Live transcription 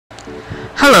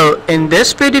Hello, in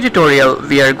this video tutorial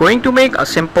we are going to make a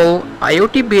simple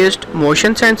IoT based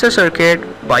motion sensor circuit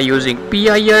by using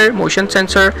PIR motion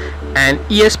sensor and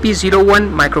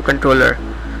ESP01 microcontroller.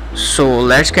 So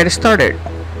let's get started.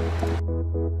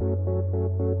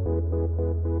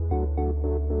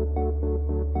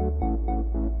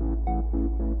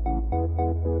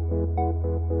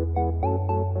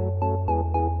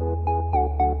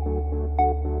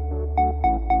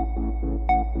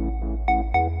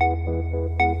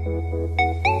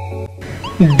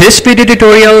 This video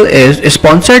tutorial is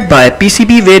sponsored by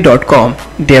PCBWay.com.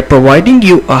 They are providing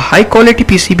you a high quality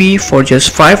PCB for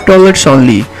just $5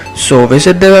 only. So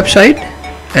visit their website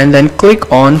and then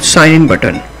click on sign in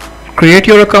button. Create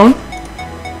your account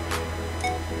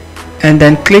and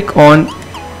then click on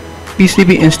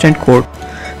PCB instant code.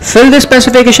 Fill the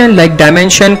specification like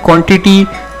dimension, quantity,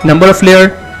 number of layer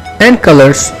and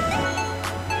colors,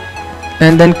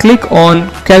 and then click on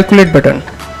calculate button.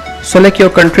 Select your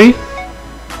country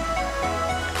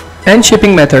and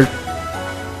shipping method.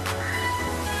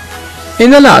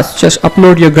 In the last, just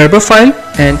upload your Gerber file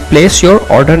and place your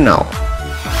order now.